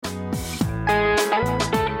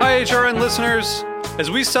HRN listeners.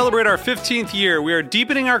 As we celebrate our 15th year, we are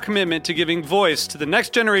deepening our commitment to giving voice to the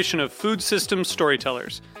next generation of food systems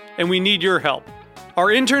storytellers, and we need your help. Our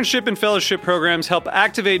internship and fellowship programs help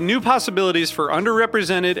activate new possibilities for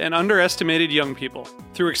underrepresented and underestimated young people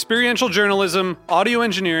through experiential journalism, audio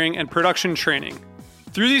engineering, and production training.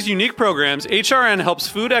 Through these unique programs, HRN helps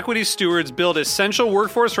food equity stewards build essential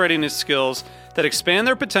workforce readiness skills that expand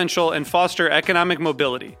their potential and foster economic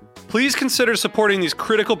mobility. Please consider supporting these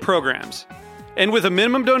critical programs. And with a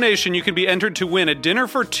minimum donation, you can be entered to win a dinner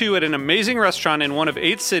for two at an amazing restaurant in one of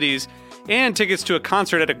 8 cities and tickets to a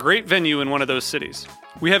concert at a great venue in one of those cities.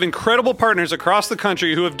 We have incredible partners across the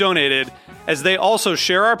country who have donated, as they also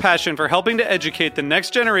share our passion for helping to educate the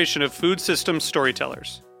next generation of food systems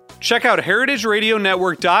storytellers. Check out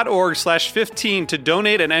heritageradionetwork.org/15 to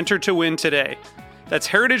donate and enter to win today. That's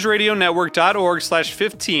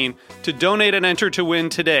heritageradionetwork.org/15 to donate and enter to win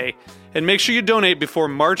today. And make sure you donate before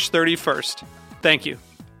March 31st. Thank you.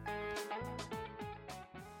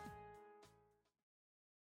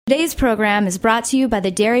 Today's program is brought to you by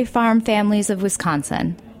the Dairy Farm Families of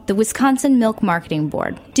Wisconsin, the Wisconsin Milk Marketing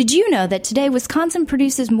Board. Did you know that today Wisconsin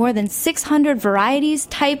produces more than 600 varieties,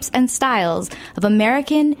 types, and styles of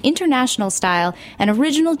American, international style, and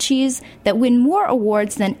original cheese that win more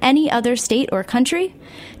awards than any other state or country?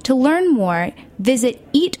 To learn more,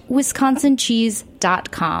 visit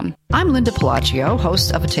eatwisconsincheese.com. I'm Linda Pelaccio,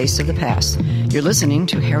 host of A Taste of the Past. You're listening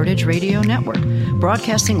to Heritage Radio Network,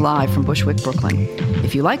 broadcasting live from Bushwick, Brooklyn.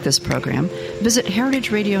 If you like this program, visit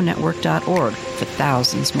heritageradionetwork.org for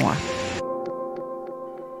thousands more.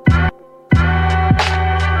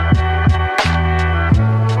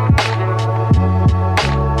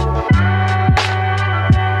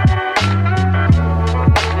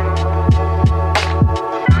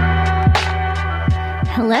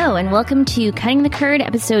 Hello, and welcome to Cutting the Curd,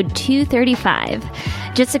 episode 235.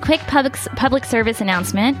 Just a quick public service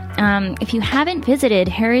announcement. If you haven't visited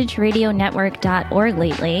heritageradionetwork.org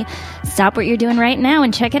lately, stop what you're doing right now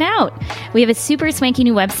and check it out. We have a super swanky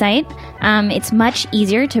new website. It's much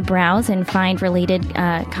easier to browse and find related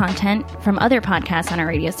content from other podcasts on our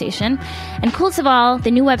radio station. And coolest of all,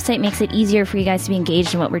 the new website makes it easier for you guys to be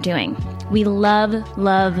engaged in what we're doing. We love,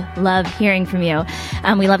 love, love hearing from you.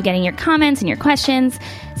 We love getting your comments and your questions.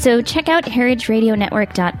 So check out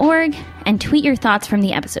heritageradionetwork.org and tweet your thoughts from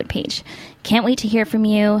the episode page. Can't wait to hear from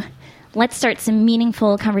you. Let's start some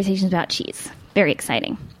meaningful conversations about cheese. Very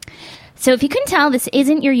exciting. So if you couldn't tell, this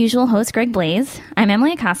isn't your usual host, Greg Blaze. I'm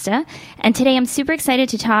Emily Acosta, and today I'm super excited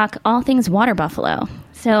to talk all things water buffalo.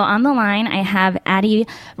 So on the line, I have Addie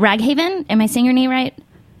Raghaven. Am I saying your name right?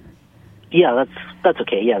 Yeah, that's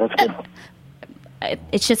okay. Yeah, that's good.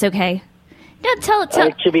 It's just okay. No, tell.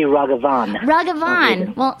 It should be Raghavan. Raghavan.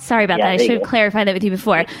 Okay. Well, sorry about that. I should have clarified that with you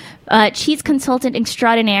before. Cheese consultant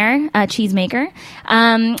extraordinaire, cheesemaker.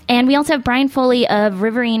 And we also have Brian Foley of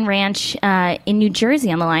Riverine Ranch in New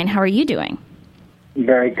Jersey on the line. How are you doing?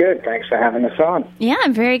 Very good. Thanks for having us on. Yeah,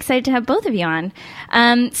 I'm very excited to have both of you on.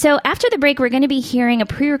 So after the break, we're going to be hearing a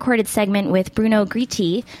pre-recorded segment with Bruno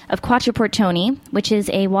Gritti of Quattro Portoni, which is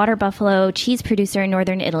a water buffalo cheese producer in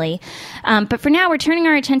northern Italy. But for now, we're turning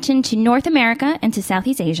our attention to North America and to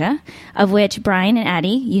Southeast Asia, of which Brian and Addie,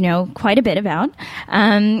 you know quite a bit about.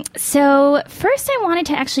 So first, I wanted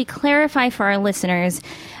to actually clarify for our listeners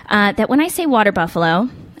that when I say water buffalo,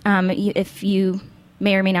 if you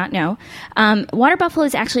may or may not know, water buffalo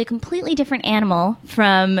is actually a completely different animal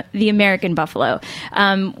from the American buffalo.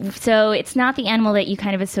 So it's not the animal that you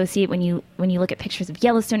kind of associate when you look at pictures of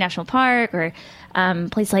Yellowstone National Park or a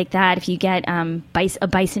place like that. If you get a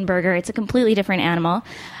bison burger, it's a completely different animal.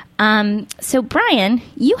 So Brian,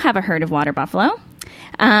 you have a herd of water buffalo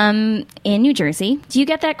in New Jersey. Do you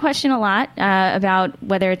get that question a lot about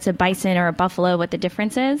whether it's a bison or a buffalo, what the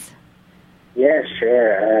difference is? Yeah,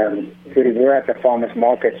 sure. We're at the farmers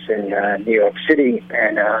markets in New York City,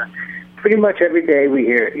 and pretty much every day we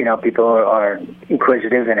hear, people are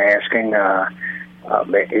inquisitive and asking,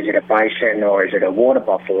 is it a bison or is it a water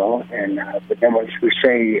buffalo? And but then once we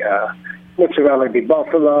say mozzarella di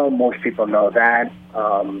buffalo, most people know that.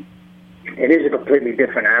 It is a completely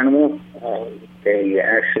different animal. They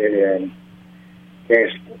actually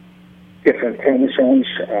there's different chromosomes,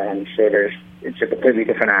 so it's a completely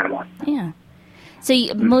different animal. Yeah. So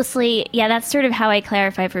mostly, that's sort of how I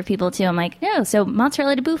clarify for people, too. I'm like, no, so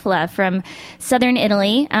mozzarella di bufala from southern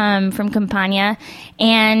Italy, from Campania.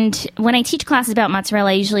 And when I teach classes about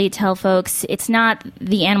mozzarella, I usually tell folks it's not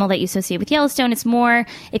the animal that you associate with Yellowstone. It's more,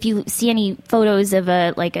 if you see any photos of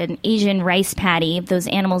an Asian rice paddy, those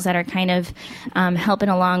animals that are kind of helping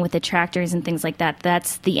along with the tractors and things like that,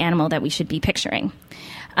 that's the animal that we should be picturing.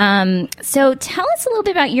 So tell us a little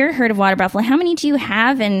bit about your herd of water buffalo. How many do you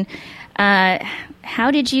have, and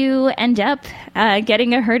how did you end up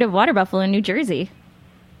getting a herd of water buffalo in New Jersey?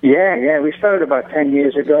 Yeah. We started about 10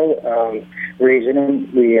 years ago raising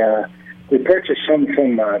them. We purchased some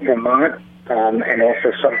from Vermont and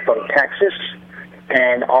also some from Texas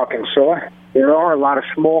and Arkansas. There are a lot of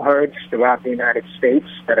small herds throughout the United States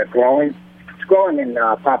that are growing. It's growing in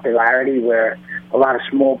popularity where a lot of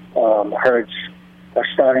small herds are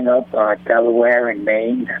starting up. Delaware and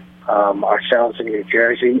Maine, ourselves in New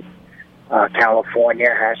Jersey.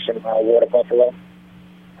 California has some water buffalo.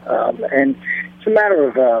 And it's a matter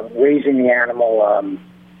of raising the animal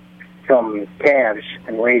from calves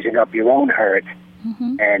and raising up your own herd.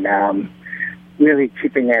 Mm-hmm. And really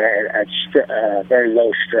keeping it at very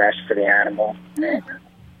low stress for the animal and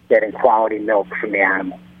getting quality milk from the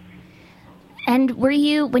animal. And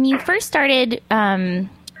when you first started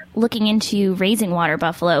looking into raising water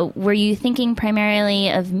buffalo, were you thinking primarily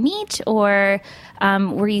of meat, or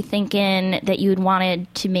were you thinking that you had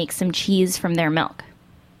wanted to make some cheese from their milk?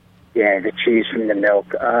 Yeah, the cheese from the milk.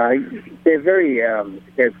 They're very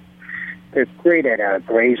they're great at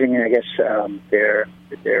grazing. I guess they're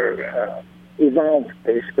evolved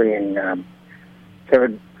basically in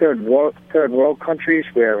third world countries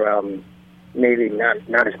where maybe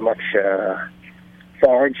not as much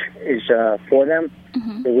forage is for them.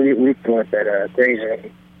 Mm-hmm. So we thought that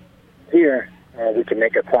grazing here we can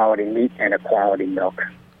make a quality meat and a quality milk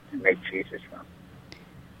and make cheese as well.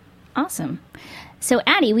 Awesome. So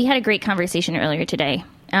Addie, we had a great conversation earlier today.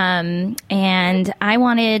 And I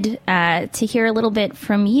wanted to hear a little bit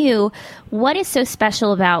from you. What is so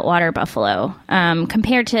special about water buffalo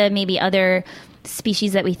compared to maybe other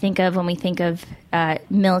species that we think of when we think of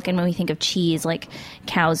milk and when we think of cheese, like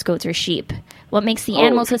cows, goats, or sheep? What makes the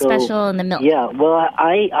animal so special and the milk? Yeah, well,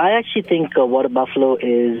 I actually think water buffalo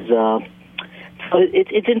is...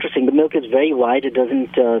 it's interesting. The milk is very wide. It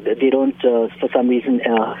doesn't. They don't, for some reason,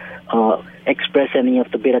 express any of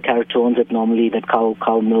the beta carotenes that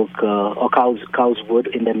cow milk or cows would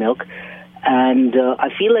in their milk. And I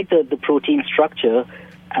feel like the protein structure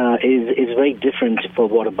is very different for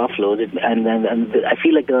water buffaloes, and I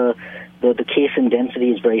feel like the casein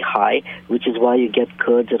density is very high, which is why you get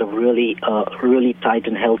curds that are really tight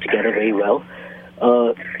and held together very well.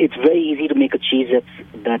 It's very easy to make a cheese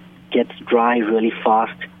that gets dry really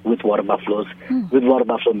fast with water buffaloes, with water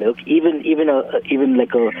buffalo milk. Even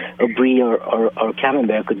like a brie or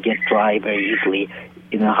camembert could get dry very easily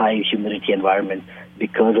in a high humidity environment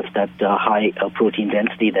because of that high protein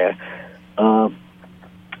density there.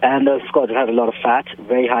 And of course, it has a lot of fat,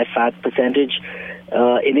 very high fat percentage.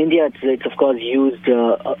 In India, it's of course used.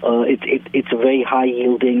 It's a very high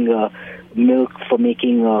yielding milk for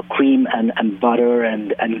making cream and butter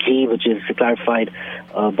and ghee, which is clarified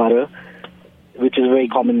butter, which is very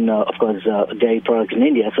common, of course, dairy product in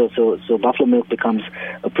India. So buffalo milk becomes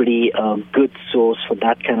a pretty good source for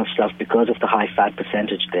that kind of stuff because of the high fat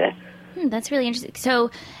percentage there. That's really interesting. So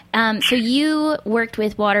you worked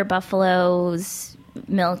with water buffaloes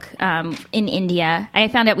milk in India. I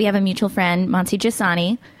found out we have a mutual friend, Mansi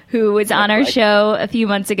Jasani, who was on our show a few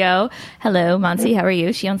months ago. Hello, Mansi. How are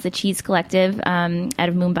you? She owns the Cheese Collective out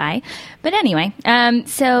of Mumbai. But anyway,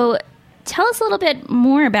 so tell us a little bit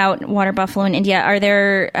more about water buffalo in India. Are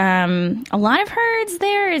there a lot of herds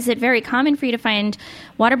there? Is it very common for you to find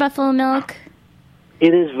water buffalo milk?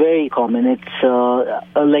 It is very common. It's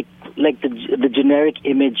like the generic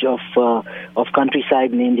image of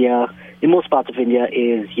countryside in India. In most parts of India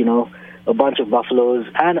is, a bunch of buffaloes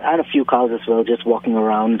and a few cows as well, just walking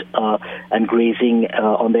around and grazing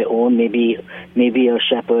on their own. Maybe a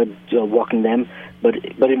shepherd walking them, but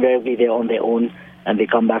invariably they're on their own and they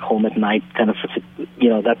come back home at night. Kind of,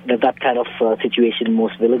 that kind of situation in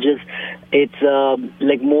most villages. It's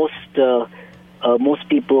like most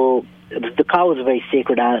people. The cow is a very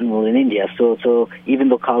sacred animal in India. So even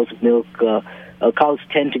though cows milk. Cows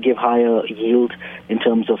tend to give higher yield in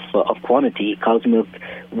terms of quantity. Cow's milk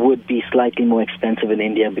would be slightly more expensive in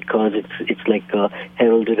India because it's like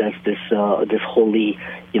heralded as this holy,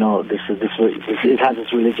 it has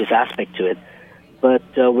this religious aspect to it. But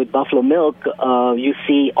with buffalo milk, you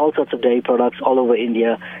see all sorts of dairy products all over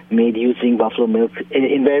India made using buffalo milk.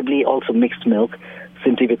 Invariably, also mixed milk,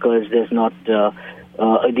 simply because there's not.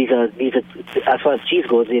 These are as far as cheese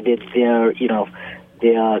goes, they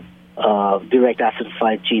are direct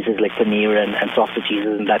acidified cheeses like paneer and softer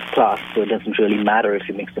cheeses in that class, so it doesn't really matter if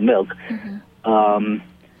you mix the milk. Mm-hmm.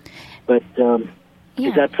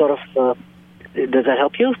 Is that sort of... does that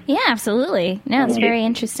help you? Yeah, absolutely. No, it's very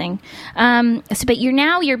interesting. But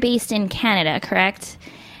you're based in Canada, correct?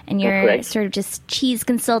 and you're sort of just cheese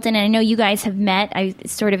consultant. And I know you guys have met. I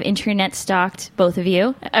sort of internet stalked both of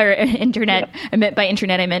you, or internet. Yeah. I meant by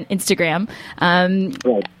internet, I meant Instagram.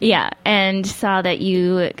 Right. Yeah, and saw that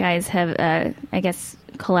you guys have, I guess,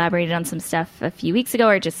 collaborated on some stuff a few weeks ago,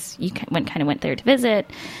 or just you kind of went there to visit.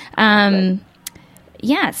 Right.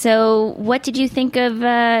 Yeah. So, what did you think of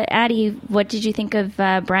Addie? What did you think of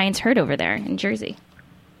Brian's herd over there in Jersey?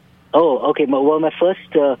 Oh, okay. Well, my first.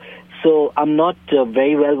 So I'm not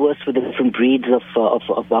very well versed with the different breeds of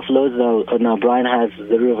buffaloes. Now Brian has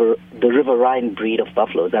the River Rhine breed of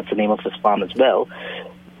buffaloes. That's the name of his farm as well.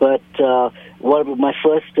 But my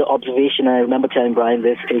first observation, I remember telling Brian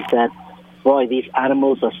this, is that, boy, these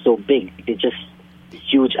animals are so big. They're just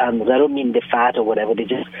huge animals. I don't mean they're fat or whatever. They're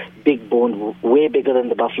just big boned, way bigger than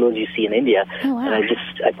the buffaloes you see in India. Oh, wow. And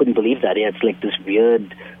I couldn't believe that. Yeah, it's like this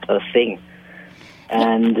weird thing.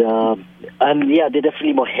 And yeah, they're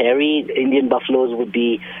definitely more hairy. Indian buffaloes would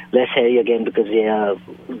be less hairy again because they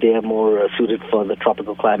are more suited for the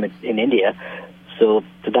tropical climate in India. So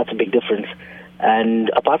that's a big difference. And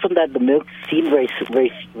apart from that, the milk seemed very,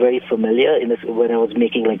 very, very familiar. When I was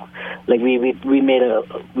making we made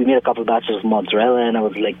a couple of batches of mozzarella, and I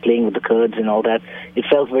was like playing with the curds and all that. It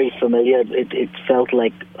felt very familiar. It felt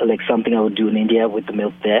like something I would do in India with the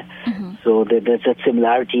milk there. Mm-hmm. So there's that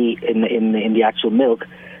similarity in the actual milk,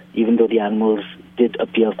 even though the animals did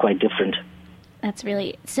appear quite different. That's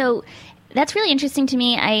really interesting to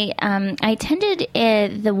me. I attended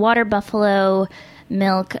the Water Buffalo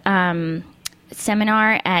Milk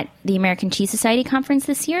seminar at the American Cheese Society conference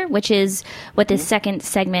this year, which is what the second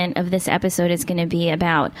segment of this episode is going to be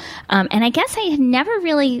about. And I guess I had never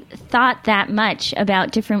really thought that much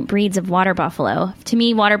about different breeds of water buffalo. To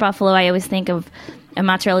me, water buffalo, I always think of a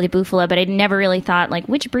mozzarella di bufala, but I'd never really thought,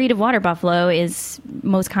 which breed of water buffalo is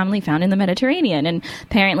most commonly found in the Mediterranean. And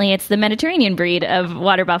apparently it's the Mediterranean breed of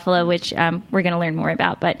water buffalo, which we're going to learn more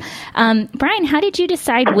about. But Brian, how did you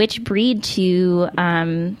decide which breed to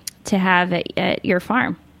have at your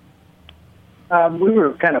farm? We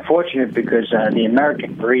were kind of fortunate because the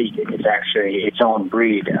American breed is actually its own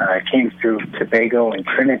breed. It came through Tobago and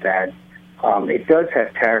Trinidad. It does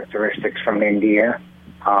have characteristics from India.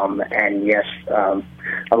 And yes,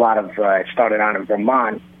 a lot of it started out in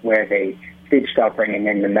Vermont, where they did start bringing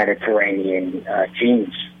in the Mediterranean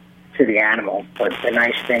genes to the animal. But the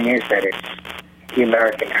nice thing is that the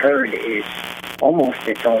American herd is almost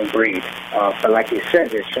its own breed. But like you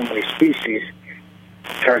said, there's so many species.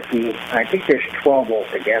 Turkey, I think there's 12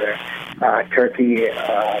 altogether. Turkey,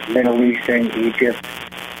 Middle Eastern, Egypt.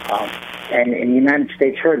 And in the United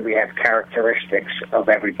States herd, we have characteristics of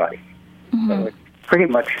everybody. Mm-hmm. So it's pretty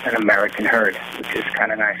much an American herd, which is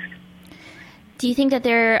kind of nice. Do you think that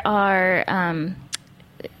there are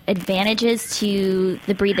advantages to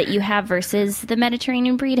the breed that you have versus the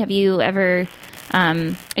Mediterranean breed? Have you ever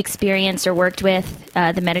experienced or worked with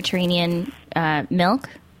the Mediterranean milk?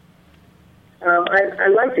 I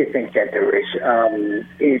like to think that there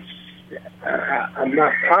is. I'm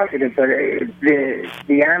not positive, but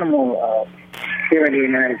the animal here in the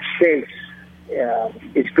United States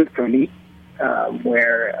is good for meat.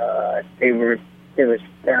 Where it was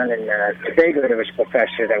down in Tobago, there was a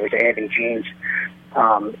professor that was adding genes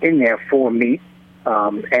in there for meat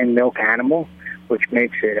and milk animal, which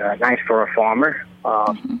makes it nice for a farmer.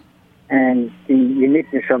 Mm-hmm. And the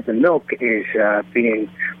uniqueness of the milk is being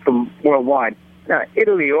from worldwide. Now,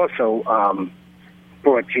 Italy also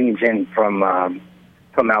brought genes in from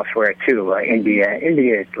elsewhere too. India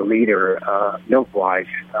is the leader milk-wise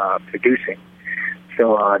producing.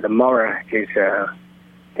 So the Murrah is,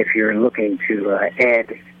 if you're looking to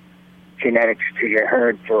add genetics to your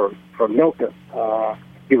herd for milk,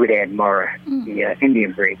 you would add Murrah, the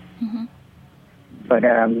Indian breed. Mm-hmm. But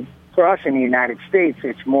for us in the United States,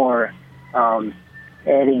 it's more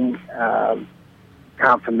adding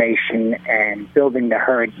confirmation and building the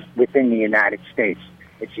herd within the United States.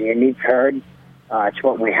 It's a unique herd. It's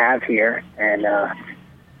what we have here, and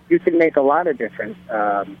you can make a lot of different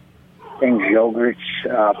things, yogurts,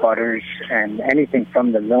 butters, and anything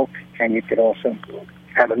from the milk, and you could also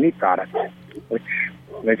have a meat product, which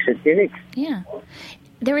makes it unique. Yeah.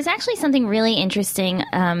 There was actually something really interesting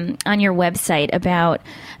on your website about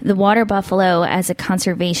the water buffalo as a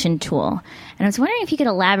conservation tool. And I was wondering if you could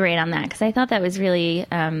elaborate on that, because I thought that was really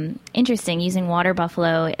interesting, using water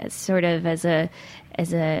buffalo as sort of as a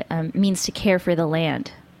means to care for the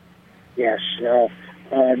land. Yes.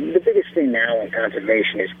 The biggest thing now in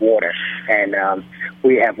conservation is water. And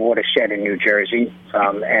we have watershed in New Jersey.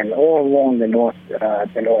 And all along the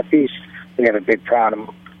Northeast, we have a big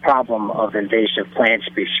problem of invasive plant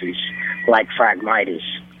species like Phragmites.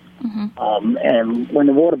 And when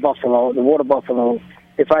the water buffalo,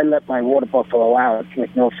 if I let my water buffalo out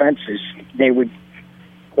with no fences, they would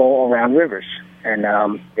go around rivers, and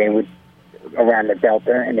they would around the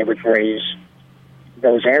delta, and they would graze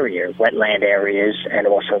those areas, wetland areas, and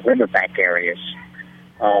also riverbank areas.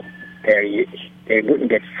 They wouldn't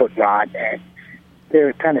get foot rot, and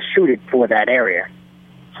they're kind of suited for that area.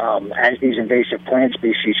 As these invasive plant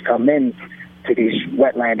species come in to these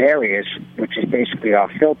wetland areas, which is basically our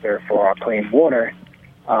filter for our clean water,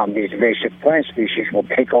 these invasive plant species will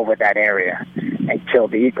take over that area and kill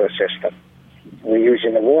the ecosystem. We're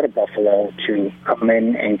using the water buffalo to come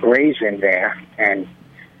in and graze in there, and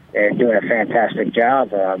they're doing a fantastic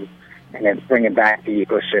job. And then bringing back the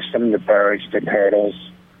ecosystem, the birds, the turtles,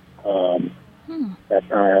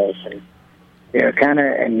 reptiles, and they're kind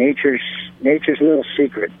of nature's little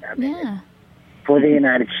secret. I mean, for the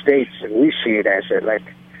United States, we see it as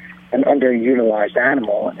an underutilized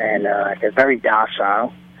animal, and they're very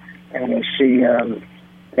docile, and we see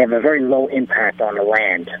they have a very low impact on the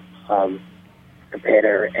land compared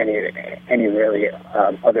to any really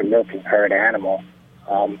other milking herd animal.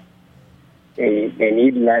 They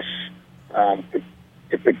need less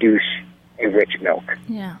to produce a rich milk,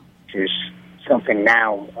 which is something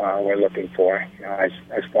now we're looking for, as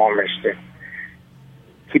farmers, to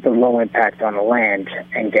keep a low impact on the land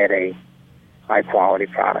and get a high quality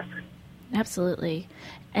product. Absolutely.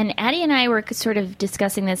 And Addie and I were sort of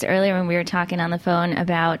discussing this earlier when we were talking on the phone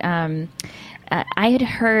about I had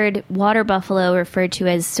heard water buffalo referred to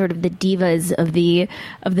as sort of the divas of the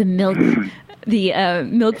milk the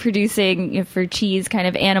milk producing for cheese kind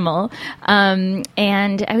of animal.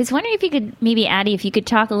 And I was wondering if you could, maybe Addie, if you could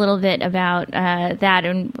talk a little bit about that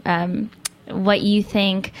and what you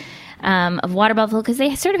think of water buffalo, because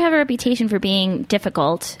they sort of have a reputation for being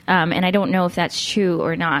difficult, and I don't know if that's true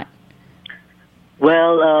or not.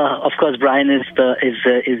 Well, of course, Brian is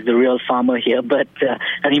the real farmer here, but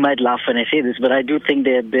and he might laugh when I say this, but I do think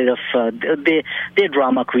they're a bit of they're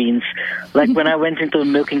drama queens. Like when I went into the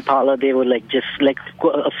milking parlor, they were just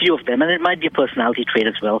a few of them, and it might be a personality trait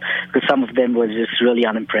as well, because some of them were just really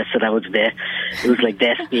unimpressed that I was there. It was like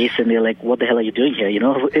their space, and they're like, "What the hell are you doing here?"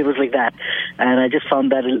 It was like that, and I just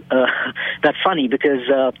found that that funny because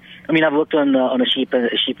I've worked on a sheep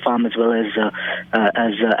farm as well as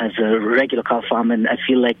a regular cow farm. And I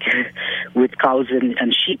feel like with cows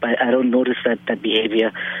and sheep, I don't notice that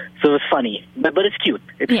behavior. So it's funny, but it's cute.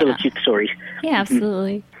 It's still a cute story. Yeah,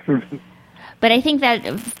 absolutely. But I think that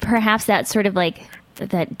perhaps that sort of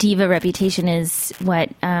that diva reputation is what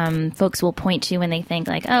folks will point to when they think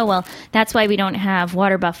oh, well, that's why we don't have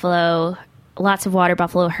lots of water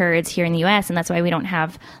buffalo herds here in the U.S., and that's why we don't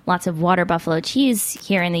have lots of water buffalo cheese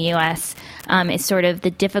here in the U.S., is sort of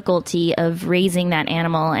the difficulty of raising that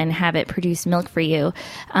animal and have it produce milk for you.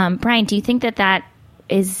 Brian, do you think that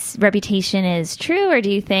reputation is true, or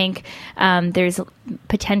do you think there's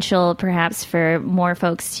potential perhaps for more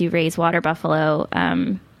folks to raise water buffalo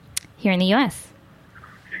here in the U.S.?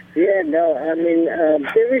 Yeah, no,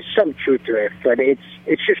 there is some truth to it, but it's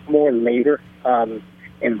just more labor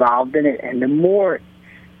involved in it, and the more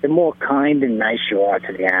kind and nice you are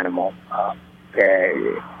to the animal,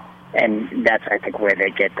 and that's, I think, where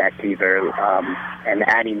they get that diva. And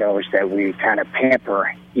Addie knows that we kind of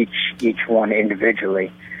pamper each one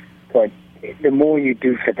individually, but the more you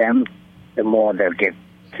do for them, the more they'll give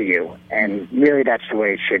to you, and really that's the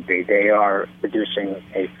way it should be. They are producing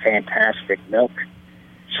a fantastic milk,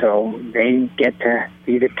 so they get to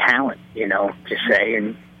be the talent, to say,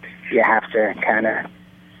 and you have to kind of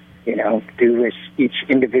do this. Each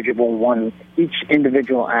individual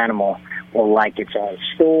animal will like its own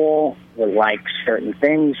stall, will like certain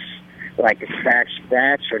things, like its back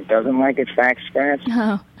scratch or doesn't like its back scratch.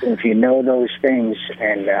 Oh. So if you know those things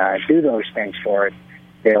and do those things for it,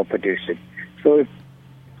 they'll produce it. So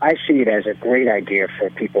I see it as a great idea for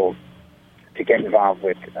people to get involved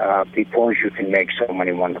with because you can make so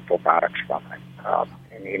many wonderful products from it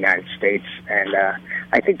in the United States. And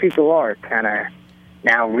I think people are kind of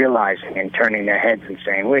now realizing and turning their heads and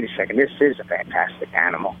saying, wait a second, this is a fantastic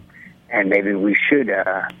animal, and maybe we should,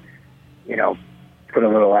 put a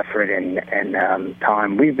little effort and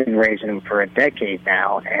time. We've been raising them for a decade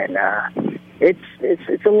now, and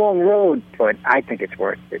it's a long road, but I think it's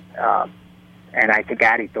worth it. And I think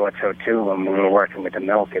Addie thought so too when we were working with the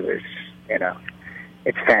milk. It was,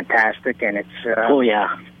 it's fantastic, and it's oh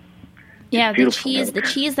yeah, the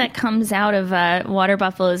cheese that comes out of water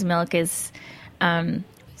buffalo's milk is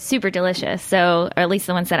super delicious. So, or at least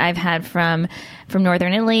the ones that I've had from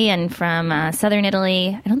northern Italy and from southern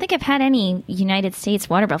Italy. I don't think I've had any United States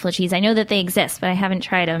water buffalo cheese. I know that they exist, but I haven't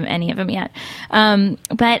tried any of them yet.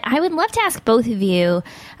 But I would love to ask both of you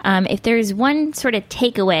if there's one sort of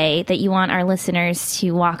takeaway that you want our listeners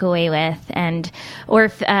to walk away with, or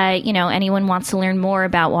if anyone wants to learn more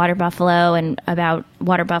about water buffalo and about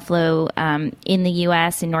water buffalo in the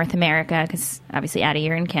U.S. and North America, because obviously, Addie,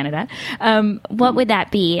 you're in Canada. What would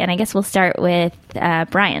that be? And I guess we'll start with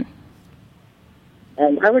Brian.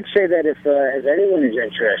 I would say that if anyone is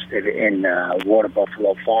interested in water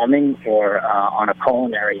buffalo farming or on a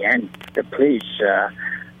culinary end, please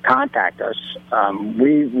contact us.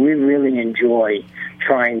 We really enjoy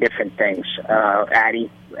trying different things. Addie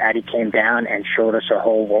came down and showed us a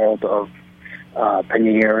whole world of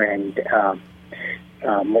paneer and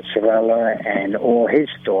mozzarella and all his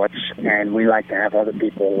thoughts, and we like to have other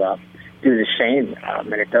people do the same.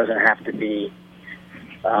 And it doesn't have to be.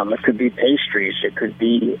 It could be pastries. It could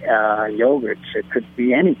be yogurts. It could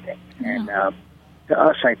be anything. And to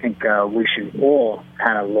us, I think we should all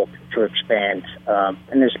kind of look to expand.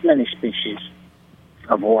 And there's many species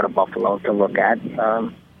of water buffalo to look at.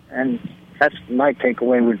 And that's my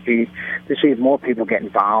takeaway would be to see if more people get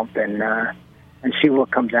involved and see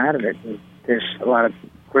what comes out of it. And there's a lot of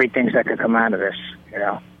great things that could come out of this.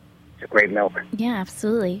 It's a great milk. Yeah,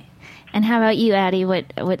 absolutely. And how about you, Addie? What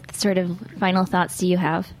sort of final thoughts do you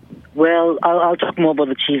have? Well, I'll talk more about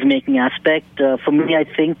the cheese-making aspect. For me, I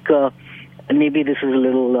think, and maybe this is a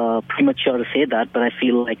little premature to say that, but I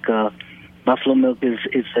feel like buffalo milk is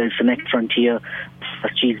the next frontier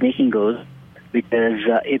as cheese-making goes, because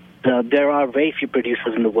there are very few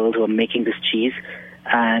producers in the world who are making this cheese,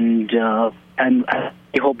 and I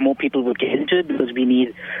hope more people will get into it, because we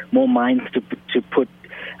need more minds to put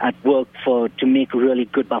at work to make really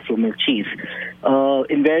good buffalo milk cheese.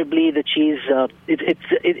 Invariably, the cheese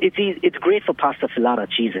it's great for pasta filata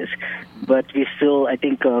cheeses, but we're still at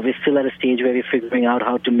a stage where we're figuring out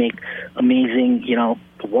how to make amazing,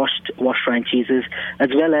 washed rind cheeses, as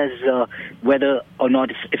well as whether or not,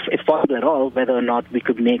 if possible at all, whether or not we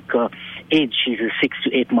could make aged cheeses, 6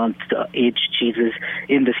 to 8 months aged cheeses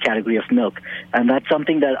in this category of milk. And that's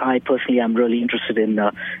something that I personally am really interested in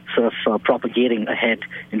propagating ahead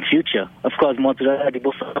in future. Of course, mozzarella di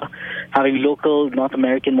bufala, having local North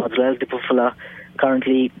American mozzarella di bufala,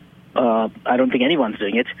 currently I don't think anyone's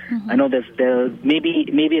doing it. Mm-hmm. I know there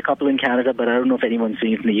maybe a couple in Canada, but I don't know if anyone's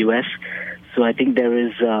doing it in the U.S. So I think there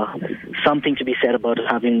is something to be said about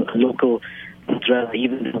having local mozzarella,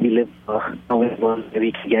 even if we live nowhere where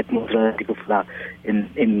we can get mozzarella di bufala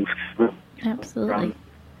in absolutely.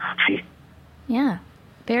 Yeah.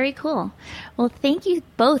 Very cool. Well, thank you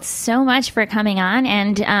both so much for coming on.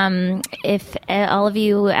 And if all of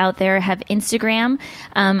you out there have Instagram,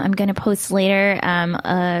 I'm going to post later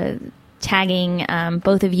tagging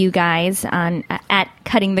both of you guys at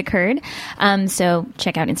Cutting the Curd. So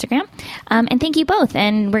check out Instagram. And thank you both.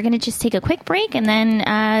 And we're going to just take a quick break and then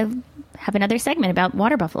have another segment about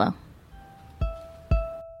water buffalo.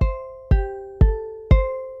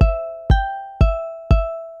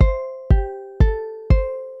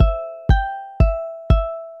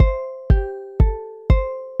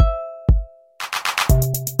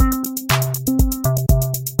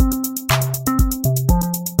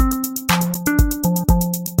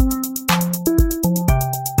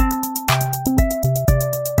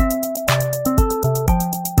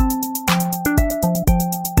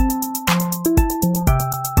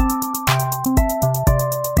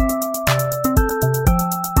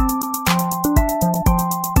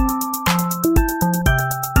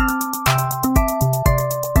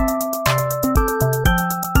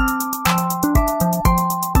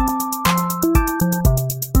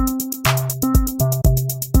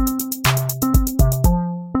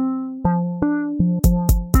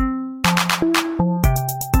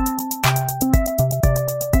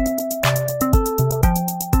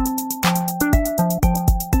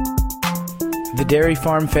 The Dairy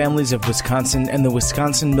Farm Families of Wisconsin and the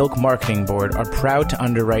Wisconsin Milk Marketing Board are proud to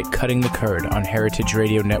underwrite Cutting the Curd on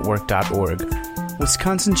heritageradionetwork.org.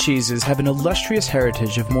 Wisconsin cheeses have an illustrious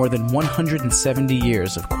heritage of more than 170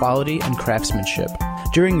 years of quality and craftsmanship.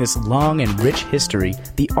 During this long and rich history,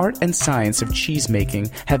 the art and science of cheese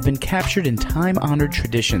making have been captured in time-honored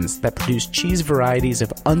traditions that produce cheese varieties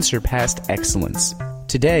of unsurpassed excellence.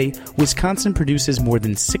 Today, Wisconsin produces more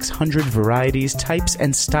than 600 varieties, types,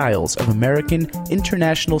 and styles of American,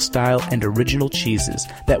 international style, and original cheeses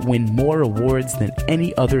that win more awards than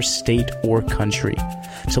any other state or country.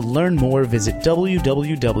 To learn more, visit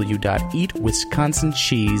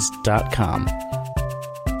www.eatwisconsincheese.com.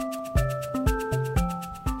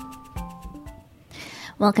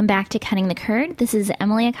 Welcome back to Cutting the Curd. This is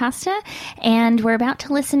Emily Acosta, and we're about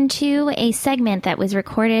to listen to a segment that was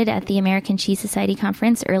recorded at the American Cheese Society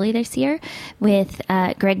Conference early this year with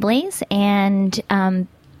Greg Blaze and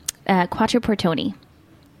Quattro Portoni.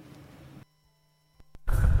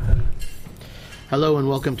 Hello and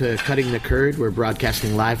welcome to Cutting the Curd. We're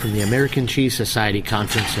broadcasting live from the American Cheese Society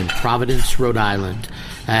Conference in Providence, Rhode Island.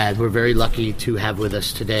 We're very lucky to have with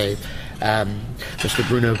us today Mr.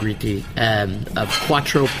 Bruno Gritti of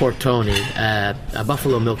Quattro Portoni, a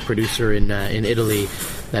buffalo milk producer in Italy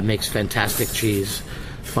that makes fantastic cheese.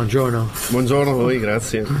 Buongiorno. Buongiorno a voi,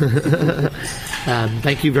 grazie.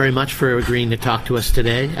 Thank you very much for agreeing to talk to us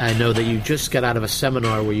today. I know that you just got out of a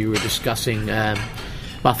seminar where you were discussing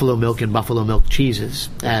buffalo milk and buffalo milk cheeses.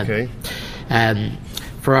 Okay.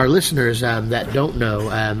 For our listeners that don't know,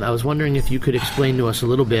 I was wondering if you could explain to us a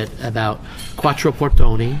little bit about Quattro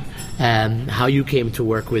Portoni, how you came to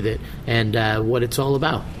work with it, and what it's all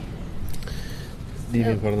about.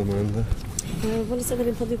 Dimmi un po' la domanda. Voglio sapere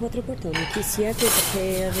un po' di Quattro Portoni, chi siete e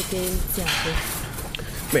perché avete iniziato?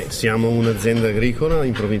 Beh, siamo un'azienda agricola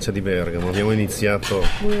in provincia di Bergamo. Abbiamo iniziato...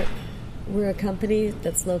 We're a company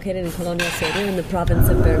that's located in Colonia Serio in the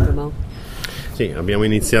province of Bergamo. Sì, abbiamo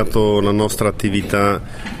iniziato la nostra attività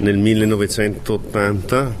nel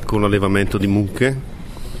 1980 con l'allevamento di mucche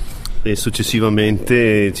e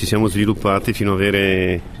successivamente ci siamo sviluppati fino ad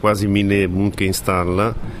avere quasi 1000 mucche in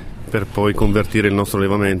stalla per poi convertire il nostro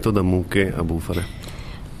allevamento da mucche a bufale.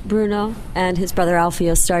 Bruno and his brother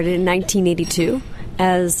Alfio started in 1982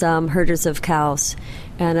 as herders of cows.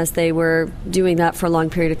 And as they were doing that for a long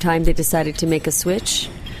period of time, they decided to make a switch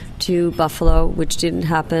to buffalo, which didn't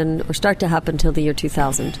happen or start to happen until the year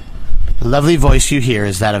 2000. The lovely voice you hear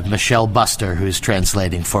is that of Michelle Buster, who's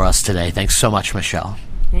translating for us today. Thanks so much, Michelle.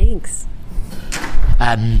 Thanks.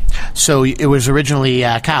 So it was originally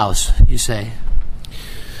cows, you say?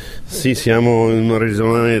 Sì, siamo in una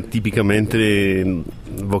regione tipicamente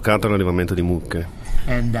vocata all'allevamento di mucche.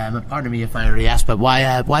 And pardon me if I already asked, but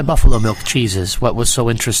why buffalo milk cheeses? What was so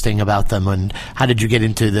interesting about them, and how did you get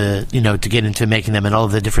into making them in all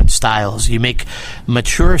of the different styles? You make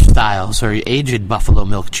mature styles or aged buffalo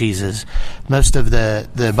milk cheeses. Most of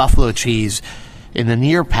the buffalo cheese in the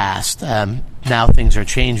near past, now things are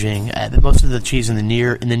changing. Most of the cheese in the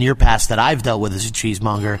near past that I've dealt with as a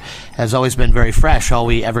cheesemonger has always been very fresh. All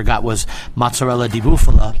we ever got was mozzarella di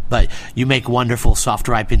bufala, but you make wonderful soft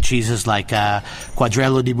ripened cheeses like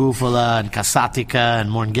Quadrello di Bufala and Cassatica and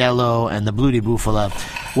Mornghello and the Blue di Bufala.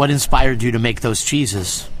 What inspired you to make those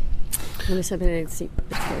cheeses? Voglio sapere, sì,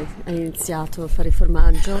 perché hai iniziato a fare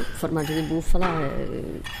formaggio di bufala.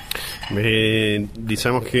 Beh,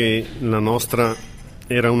 diciamo che la nostra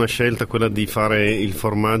era una scelta quella di fare il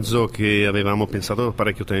formaggio che avevamo pensato da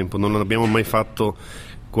parecchio tempo. Non l'abbiamo mai fatto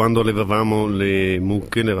quando allevavamo le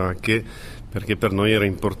mucche, le vacche, perché per noi era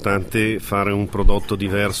importante fare un prodotto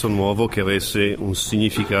diverso, nuovo, che avesse un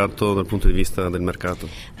significato dal punto di vista del mercato.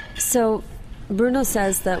 So Bruno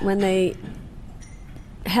says that when they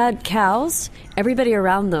had cows, everybody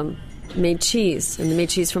around them made cheese, and they made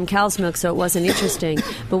cheese from cow's milk, so it wasn't interesting.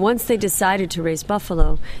 But once they decided to raise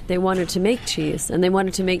buffalo, they wanted to make cheese, and they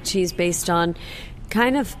wanted to make cheese based on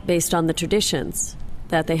the traditions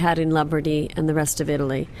that they had in Lombardy and the rest of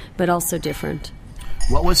Italy, but also different.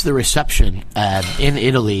 What was the reception in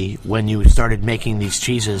Italy when you started making these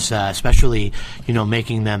cheeses, especially,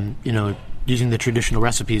 making them, using the traditional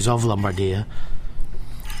recipes of Lombardia?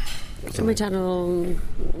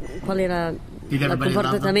 Qual era il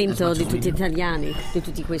comportamento di tutti gli italiani, di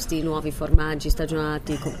tutti questi nuovi formaggi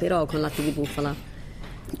stagionati però con latte di bufala?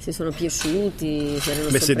 Si sono piaciuti? Si erano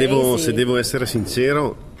sorpresi? Se devo essere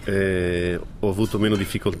sincero, ho avuto meno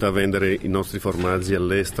difficoltà a vendere i nostri formaggi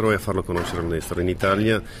all'estero e a farlo conoscere all'estero. In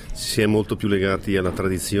Italia si è molto più legati alla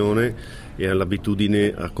tradizione e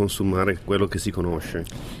all'abitudine a consumare quello che si conosce.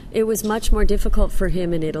 It was much more difficult for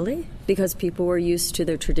him in Italy because people were used to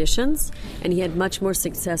their traditions, and he had much more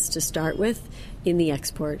success to start with in the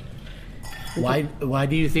export. Why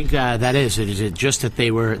do you think that is? Is it just that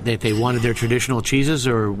they wanted their traditional cheeses,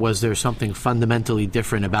 or was there something fundamentally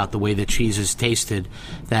different about the way the cheeses tasted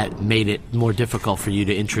that made it more difficult for you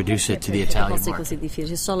to introduce it to the Italian market? Così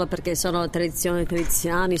difficile? Solo perché sono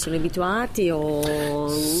tradizioni, sono abituati o...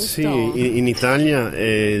 Sì, in Italia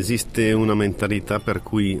esiste una mentalità per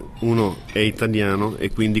cui uno è italiano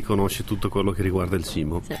e quindi conosce tutto quello che riguarda il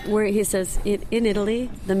cibo. He says in Italy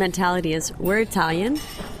the mentality is we're Italian,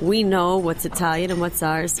 we know what's Italian and what's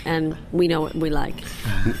ours, and we know what we like.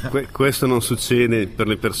 Questo non succede per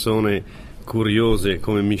le persone curiose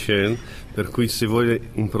come Michelle, per cui se vuole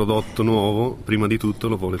un prodotto nuovo, prima di tutto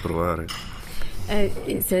lo vuole provare.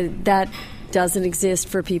 So that doesn't exist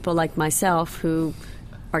for people like myself who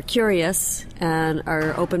are curious and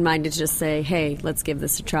are open-minded to just say, hey, let's give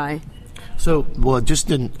this a try. So, well,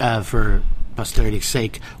 just for posterity's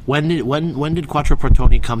sake, when did Quattro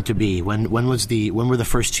Portoni come to be? When were the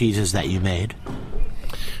first cheeses that you made?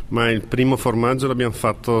 Ma il primo formaggio l'abbiamo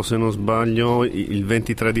fatto, se non sbaglio, il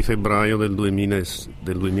 23 di febbraio del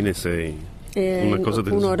 2006. Una cosa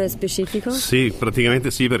del... Un'ora specifico? Sì,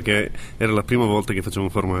 praticamente sì, perché era la prima volta che facevo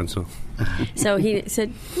un formaggio. So he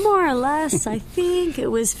said, more or less, I think it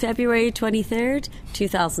was February 23rd,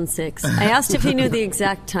 2006. I asked if he knew the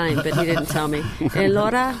exact time, but he didn't tell me. E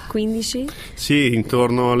l'ora 15? Sì,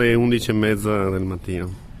 intorno alle 11:30 del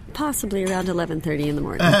mattino. Possibly around 11:30 in the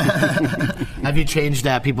morning. Have you changed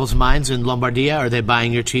people's minds in Lombardia? Are they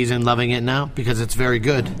buying your cheese and loving it now? Because it's very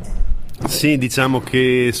good. Sì, diciamo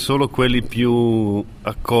che solo quelli più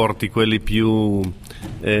accorti, quelli più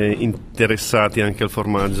interessati anche al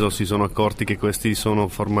formaggio si sono accorti che questi sono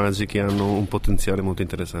formaggi che hanno un potenziale molto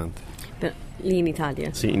interessante. But lì in Italia?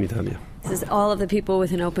 Sì, in Italia. Says all of the people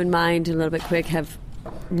with an open mind and a little bit quick have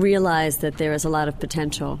realized that there is a lot of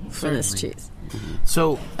potential for this cheese.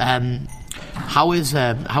 So, how is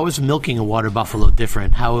milking a water buffalo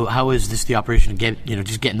different? How is this the operation to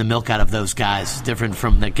just getting the milk out of those guys different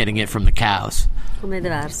from getting it from the cows? Come è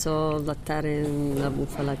diverso lattare la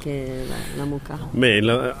bufala che la mucca? Beh,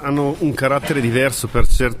 hanno un carattere diverso per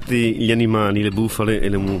certi gli animali, le bufale e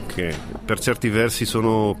le mucche. Per certi versi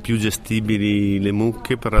sono più gestibili le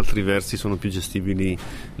mucche, per altri versi sono più gestibili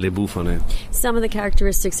le bufale. Some of the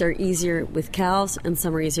characteristics are easier with cows and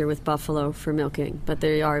some are easier with buffalo for milking, but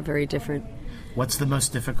they are very different. What's the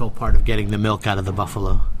most difficult part of getting the milk out of the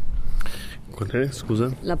buffalo? Qual è?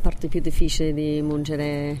 Scusa? La parte più difficile di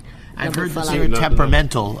mungere la I've heard bufala. that they're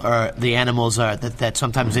temperamental, or the animals are that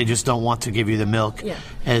sometimes they just don't want to give you the milk. Yeah.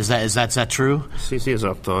 Is that true? Sì,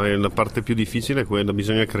 esatto. La parte più difficile è quella,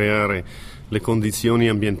 bisogna creare le condizioni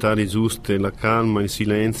ambientali giuste, la calma, il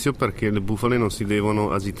silenzio, perché le bufale non si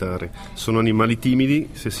devono agitare. Sono animali timidi,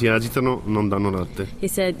 se si agitano non danno latte. He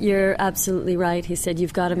said, you're absolutely right. He said,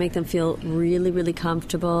 you've got to make them feel really, really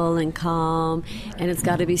comfortable and calm, and it's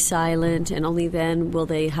got to be silent, and only then will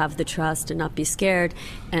they have the trust and not be scared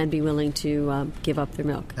and be willing to give up their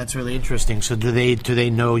milk. That's really interesting. So do they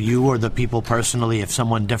know you or the people personally? If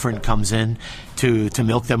someone different comes in to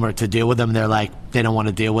milk them or to deal with them, they're like, they don't want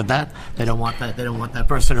to deal with that. They don't want that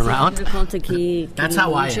person around. That's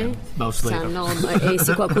how I am mostly. E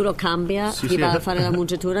se qualcuno cambia, chi va a fare la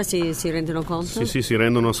mungitura si rendono conto? Sì, si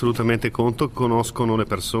rendono assolutamente conto, conoscono le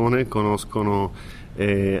persone, conoscono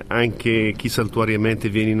anche chi saltuariamente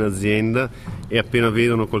viene in azienda, e appena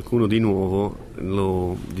vedono qualcuno di nuovo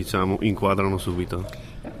lo inquadrano subito.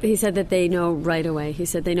 He said that they know right away. He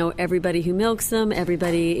said they know everybody who milks them,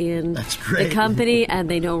 everybody in the company, and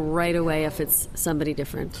they know right away if it's somebody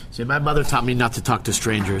different. See, my mother taught me not to talk to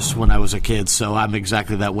strangers when I was a kid, so I'm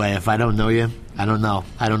exactly that way. If I don't know you, I don't know.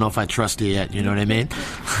 I don't know if I trust you yet, you know what I mean?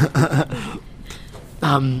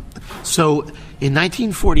 So in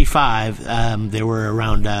 1945, there were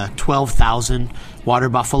around 12,000 water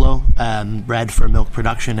buffalo bred for milk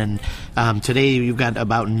production, and today you've got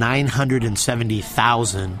about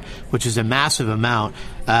 970,000, which is a massive amount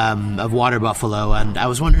of water buffalo. And I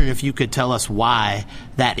was wondering if you could tell us why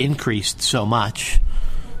that increased so much.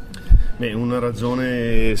 Beh, una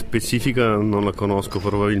ragione specifica non la conosco,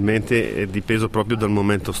 probabilmente è dipeso proprio dal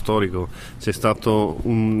momento storico. C'è stato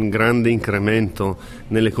un grande incremento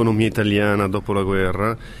nell'economia italiana dopo la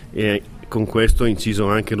guerra, e con questo è inciso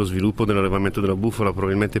anche lo sviluppo dell'allevamento della bufala.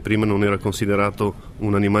 Probabilmente prima non era considerato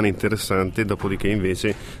un animale interessante, dopodiché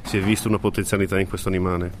invece si è visto una potenzialità in questo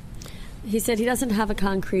animale. He said he doesn't have a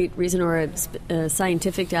concrete reason or a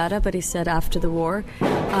scientific data, but he said after the war,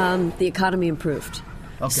 the economy improved.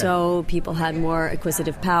 Okay. So people had more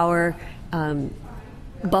acquisitive power.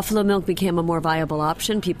 Buffalo milk became a more viable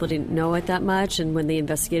option. People didn't know it that much, and when they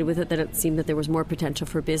investigated with it, that it seemed that there was more potential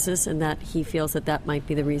for business, and that he feels that might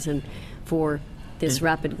be the reason for this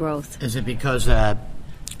rapid growth. Is it because,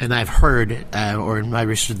 and I've heard, or in my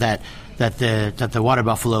research, that the water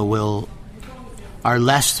buffalo are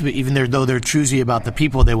less, even though they're choosy about the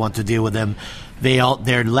people they want to deal with them,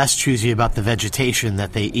 they're less choosy about the vegetation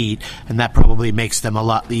that they eat, and that probably makes them a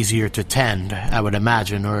lot easier to tend, I would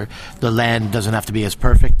imagine, or the land doesn't have to be as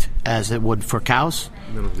perfect as it would for cows.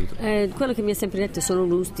 Quello che mi ha sempre detto, sono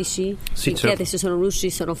rustici. Sì, certo. Se sono rustici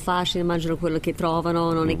sono facili, mangiano quello che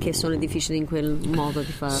trovano, non è che sono difficili in quel modo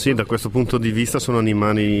di farlo. Sì, da questo punto di vista sono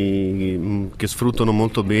animali che sfruttano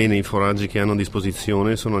molto bene i foraggi che hanno a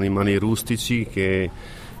disposizione, sono animali rustici che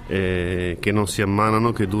che non si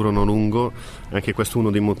ammalano, che durano a lungo. Anche questo è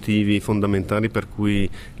uno dei motivi fondamentali per cui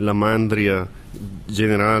la mandria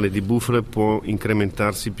generale di bufale può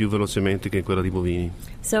incrementarsi più velocemente che quella di bovini.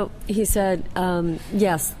 So he said,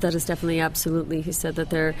 yes, that is definitely, absolutely. He said that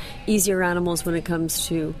they're easier animals when it comes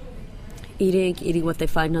to eating what they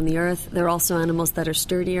find on the earth. They're also animals that are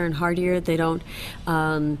sturdier and hardier. They don't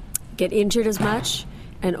get injured as much.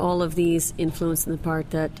 And all of these influence in the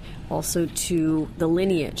part that also to the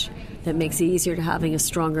lineage that makes it easier to having a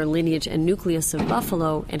stronger lineage and nucleus of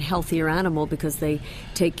buffalo and healthier animal because they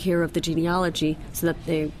take care of the genealogy so that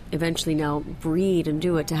they eventually now breed and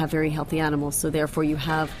do it to have very healthy animals. So therefore you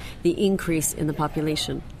have the increase in the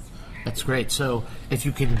population. That's great. So if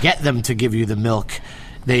you can get them to give you the milk,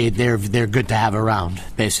 they're good to have around.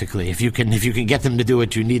 Basically, if you can get them to do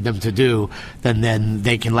what you need them to do, then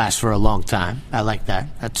they can last for a long time. I like that.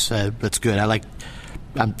 That's good. I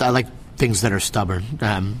like things that are stubborn.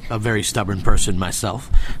 I'm a very stubborn person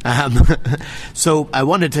myself. So I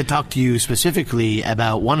wanted to talk to you specifically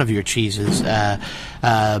about one of your cheeses, and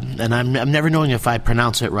I'm never knowing if I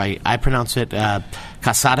pronounce it right. I pronounce it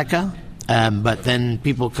Kasatika. But then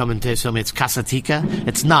people come and tell me it's Kasatika.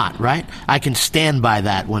 It's not, right? I can stand by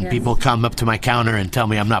that when people come up to my counter and tell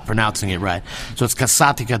me I'm not pronouncing it right. So it's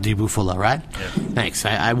Kasatika di Bufala, right? Yes. Thanks.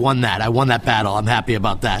 I won that. I won that battle. I'm happy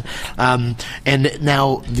about that. And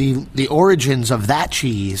now the origins of that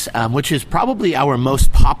cheese, which is probably our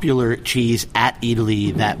most popular cheese at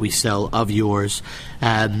Italy that we sell of yours.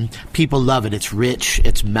 People love it. It's rich,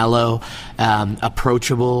 it's mellow,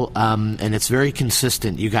 approachable, and it's very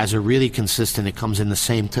consistent. You guys are really consistent. It comes in the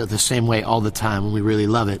same way all the time, and we really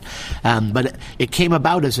love it. But it came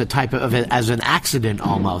about as a type of as an accident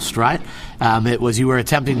almost, right? It was you were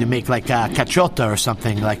attempting to make like a cacciota or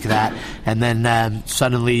something like that, and then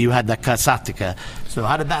suddenly you had the Kasatika. So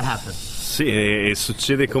how did that happen? Sì, e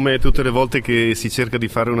succede come tutte le volte che si cerca di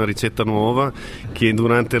fare una ricetta nuova, che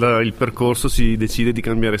durante il percorso si decide di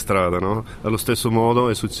cambiare strada, no? Allo stesso modo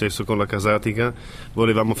è successo con la Kasatika.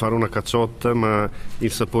 Volevamo fare una cacciotta, ma il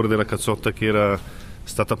sapore della cacciotta che era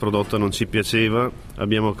stata prodotta non ci piaceva.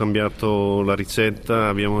 Abbiamo cambiato la ricetta,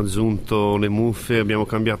 abbiamo aggiunto le muffe, abbiamo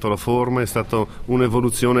cambiato la forma. È stata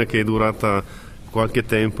un'evoluzione che è durata qualche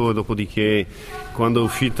tempo, dopodiché quando è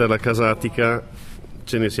uscita la Kasatika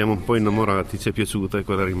ce ne siamo un po' innamorati, ci è piaciuta e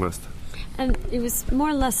quella è rimasta. And it was more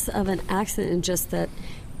or less of an accident in just that,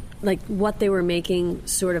 like, what they were making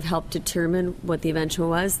sort of helped determine what the eventual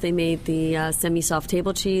was. They made the semi-soft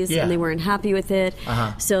table cheese, and they weren't happy with it,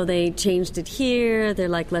 so they changed it here. They're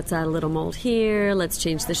like, let's add a little mold here, let's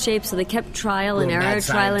change the shape. So they kept trial and error,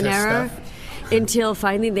 stuff. Until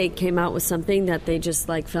finally they came out with something that they just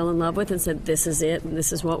like fell in love with and said, this is it, and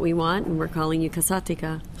this is what we want, and we're calling you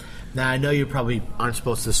Kasatika. Now, I know you probably aren't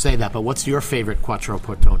supposed to say that, but what's your favorite Quattro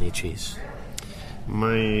Portoni cheese?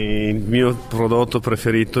 Il mio prodotto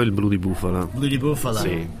preferito è il blu di bufala. Blu di bufala?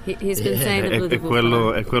 Sì. He's been saying the blu di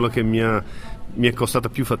bufala. È quello che mi è costata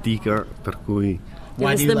più fatica, per cui... It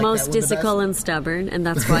was the most difficult and stubborn, and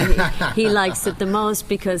that's why he likes it the most,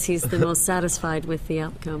 because he's the most satisfied with the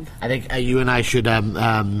outcome. I think you and I should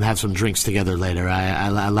have some drinks together later.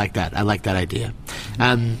 I like that. I like that idea.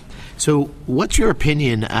 So what's your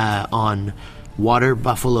opinion on water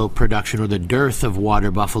buffalo production, or the dearth of water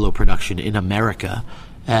buffalo production in America?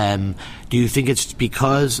 Do you think it's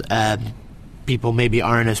because people maybe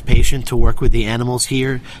aren't as patient to work with the animals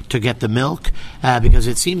here to get the milk? Because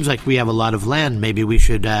it seems like we have a lot of land. Maybe we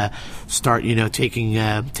should start, taking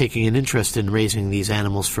an interest in raising these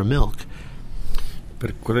animals for milk.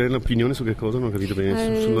 Qual è l'opinione su che cosa? Non ho capito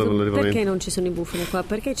bene. Sull'allevamento. Perché non ci sono i bufali qua?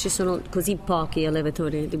 Perché ci sono così pochi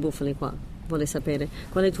allevatori di bufali qua? Vuole sapere.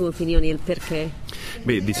 Qual è la tua opinione e il perché?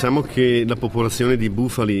 Beh, diciamo che la popolazione di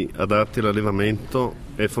bufali adatti all'allevamento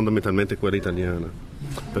è fondamentalmente quella italiana.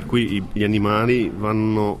 Per cui gli animali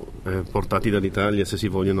vanno portati dall'Italia se si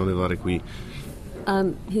vogliono allevare qui.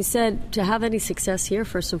 He said to have any success here,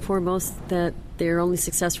 first and foremost, that their only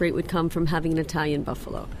success rate would come from having an Italian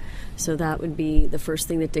buffalo. So that would be the first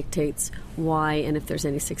thing that dictates why and if there's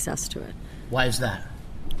any success to it. Why is that?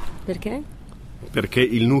 Perché? Perché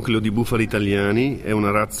il nucleo di bufali italiani è una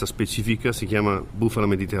razza specifica, si chiama bufala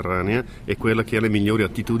mediterranea, è quella che ha le migliori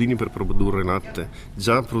attitudini per produrre latte.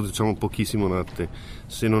 Già produciamo pochissimo latte.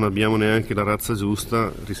 Se non abbiamo neanche la razza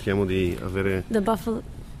giusta, rischiamo di avere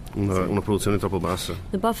una produzione troppo bassa.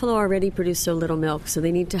 The buffalo already produce so little milk, so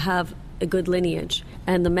they need to have a good lineage.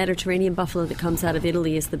 And the Mediterranean buffalo that comes out of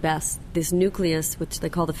Italy is the best. This nucleus, which they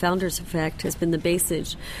call the founder's effect, has been the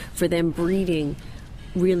basis for them breeding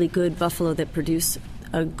really good buffalo that produce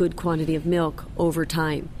a good quantity of milk over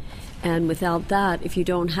time. And without that, if you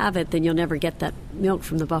don't have it, then you'll never get that milk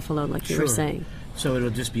from the buffalo, like you were saying. So it'll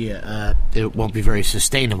just be it won't be very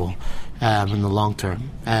sustainable in the long term.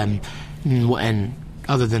 And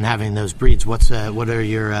other than having those breeds, what are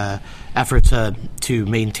your efforts to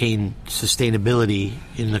maintain sustainability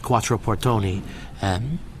in the Quattro Portoni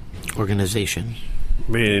organization?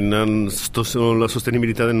 Beh, la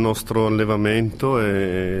sostenibilità del nostro allevamento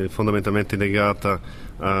è fondamentalmente legata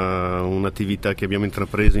a un'attività che abbiamo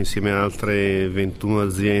intrapreso insieme a altre 21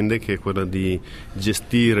 aziende, che è quella di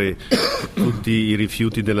gestire tutti i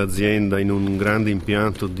rifiuti dell'azienda in un grande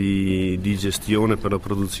impianto di gestione per la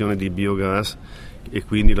produzione di biogas e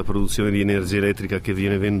quindi la produzione di energia elettrica che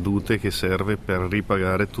viene venduta e che serve per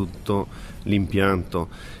ripagare tutto l'impianto.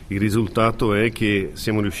 Il risultato è che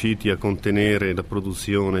siamo riusciti a contenere la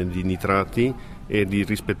produzione di nitrati e di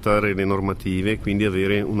rispettare le normative e quindi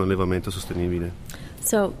avere un allevamento sostenibile.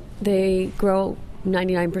 So they grow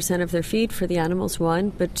 99% of their feed for the animals,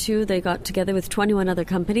 one, but two, they got together with 21 other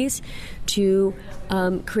companies to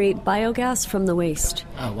create biogas from the waste.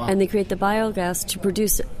 Oh, wow. And they create the biogas to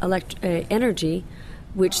produce energy,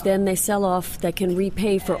 which then they sell off, that can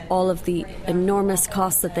repay for all of the enormous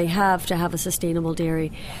costs that they have to have a sustainable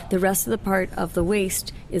dairy. The rest of the part of the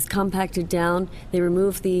waste is compacted down, they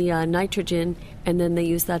remove the nitrogen, and then they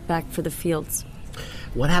use that back for the fields.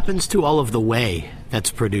 What happens to all of the whey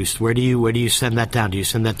that's produced? Where do you send that down? Do you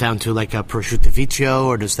send that down to like a prosciuttificio,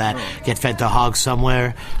 or does that get fed to hogs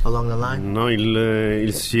somewhere along the line? No,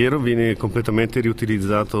 il siero viene completamente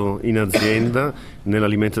riutilizzato in azienda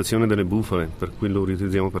nell'alimentazione delle bufale, per cui lo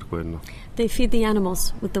riutilizziamo per quello. They feed the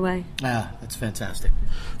animals with the whey. Ah, that's fantastic.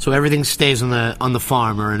 So everything stays on the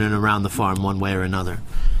farm or in and around the farm one way or another.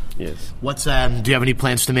 Yes. Do you have any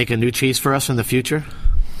plans to make a new cheese for us in the future?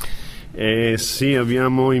 Sì,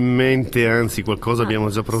 abbiamo in mente, anzi qualcosa abbiamo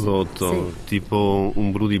già prodotto, tipo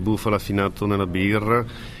un bru di bufala affinato nella birra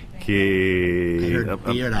che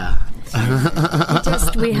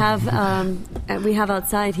we have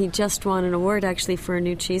outside, he just won an award actually for a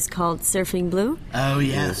new cheese called Surfing Blue. Oh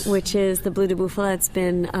yes. Which is the Blue de Bufala. It's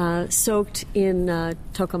been soaked in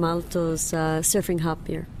Tocamalto's surfing hop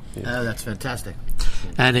beer. Oh, that's fantastic.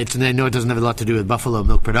 And I know it doesn't have a lot to do with buffalo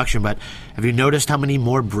milk production, but have you noticed how many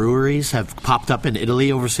more breweries have popped up in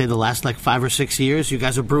Italy over, say, the last 5 or 6 years? You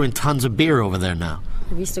guys are brewing tons of beer over there now.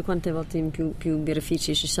 Hai visto quante volte in più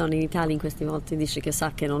birrifici ci sono in Italia in queste volte? Dice che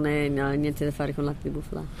sa che non è niente da fare con latte di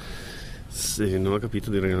bufala. Sì, non ho capito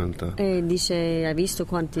di realtà. Dice, hai visto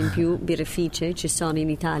quanti in più birrifici ci sono in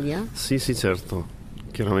Italia? Sì, certo.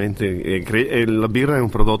 Chiaramente la birra è un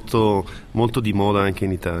prodotto molto di moda anche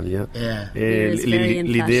in Italia.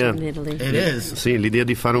 L'idea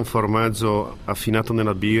di fare un formaggio affinato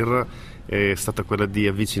nella birra è stata quella di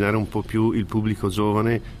avvicinare un po' più il pubblico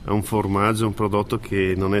giovane a un formaggio, un prodotto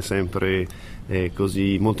che non è sempre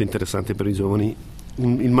così molto interessante per i giovani.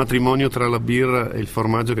 Il matrimonio tra la birra e il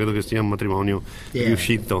formaggio credo che sia un matrimonio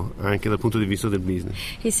riuscito anche dal punto di vista del business.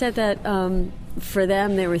 He said that for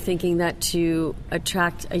them they were thinking that to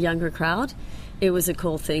attract a younger crowd, it was a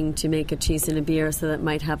cool thing to make a cheese and a beer so that it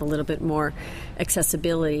might have a little bit more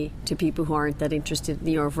accessibility to people who aren't that interested in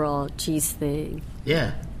the overall cheese thing.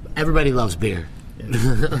 Yeah, everybody loves beer.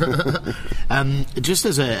 Just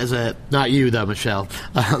as a not you though, Michelle,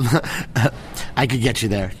 I could get you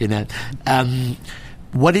there, you know.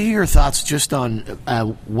 What are your thoughts just on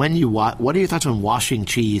what are your thoughts on washing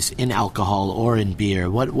cheese in alcohol or in beer?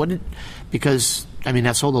 Because I mean,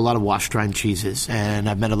 I've sold a lot of wash-dried cheeses, and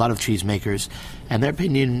I've met a lot of cheesemakers, and their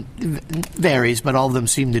opinion varies, but all of them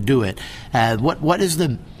seem to do it. What is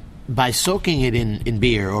by soaking it in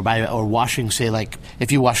beer or washing, say, like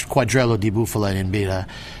if you washed Quadrello di Bufala in beer,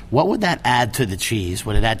 what would that add to the cheese?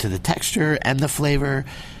 Would it add to the texture and the flavor?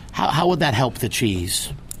 How would that help the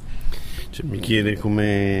cheese? Mi chiede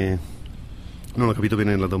come... Non ho capito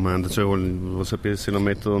bene la domanda, cioè volevo sapere se lo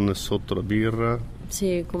metto sotto la birra.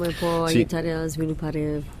 Sì, come può aiutare a sviluppare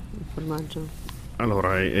il formaggio.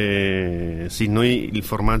 Allora, sì, noi il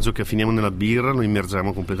formaggio che affiniamo nella birra lo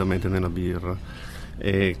immergiamo completamente nella birra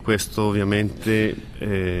e questo ovviamente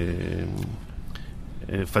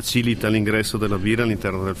facilita l'ingresso della birra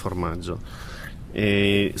all'interno del formaggio.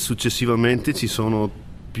 E successivamente ci sono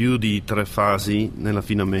più di 3 fasi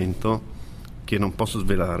nell'affinamento che non posso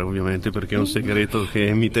svelare ovviamente perché è un segreto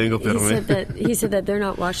che mi tengo per me. He said that they're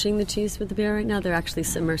not washing the cheese with the beer right now, they're actually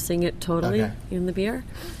immersing it totally in the beer.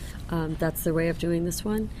 That's their way of doing this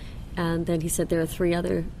one. And then he said there are 3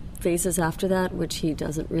 other phases after that, which he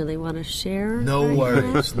doesn't really want to share. No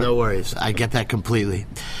worries, no worries. I get that completely.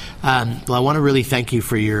 Well, I want to really thank you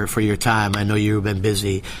for your time. I know you've been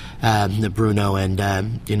busy, Bruno, and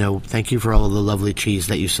thank you for all of the lovely cheese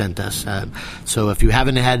that you sent us. So if you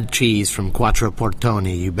haven't had cheese from Quattro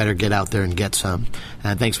Portoni, you better get out there and get some.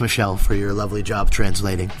 Thanks, Michelle, for your lovely job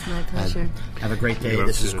translating. My pleasure. Have a great day.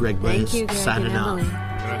 This is Greg Blaze signing off.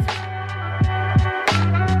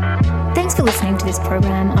 Thanks for listening to this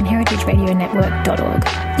program on heritageradionetwork.org.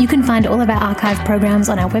 You can find all of our archive programs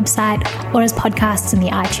on our website or as podcasts in the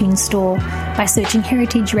iTunes Store by searching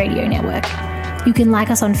Heritage Radio Network. You can like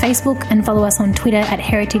us on Facebook and follow us on Twitter at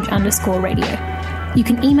heritage_radio. You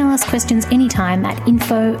can email us questions anytime at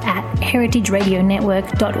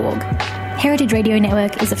info@heritageradionetwork.org. Heritage Radio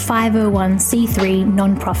Network is a 501c3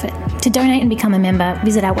 non-profit. To donate and become a member,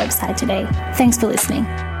 visit our website today. Thanks for listening.